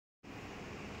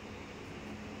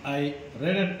I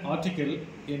read an article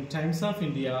in Times of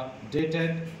India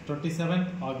dated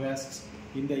 27th August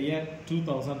in the year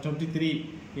 2023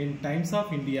 in Times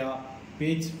of India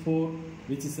page 4,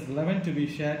 which is relevant to be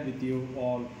shared with you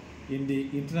all in the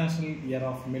International Year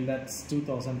of Millets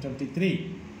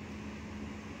 2023.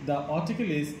 The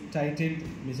article is titled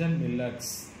Mission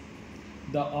Millets.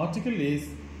 The article is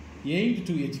aimed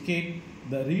to educate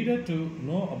the reader to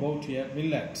know about a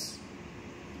millet.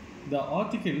 The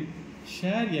article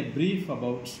share a brief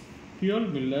about pure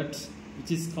millet,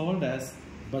 which is called as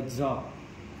bajra.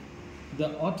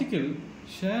 The article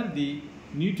share the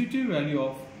nutritive value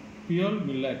of pure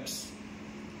millets.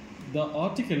 The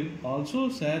article also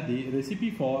share the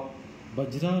recipe for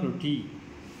bajra roti.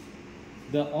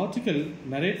 The article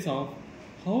narrates of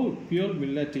how pure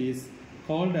millet is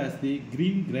called as the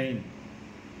green grain,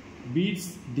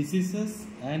 beats diseases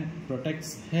and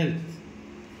protects health.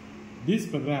 This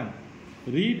program,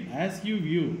 Read As You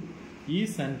View,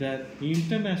 is under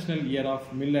International Year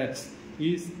of Millets,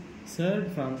 is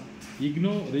served from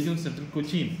IGNOU Regional Center,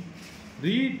 Cochin.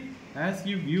 Read as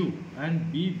you view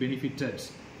and be benefited.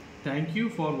 Thank you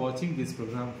for watching this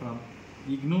program from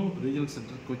IGNOU Regional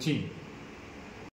Center, Cochin.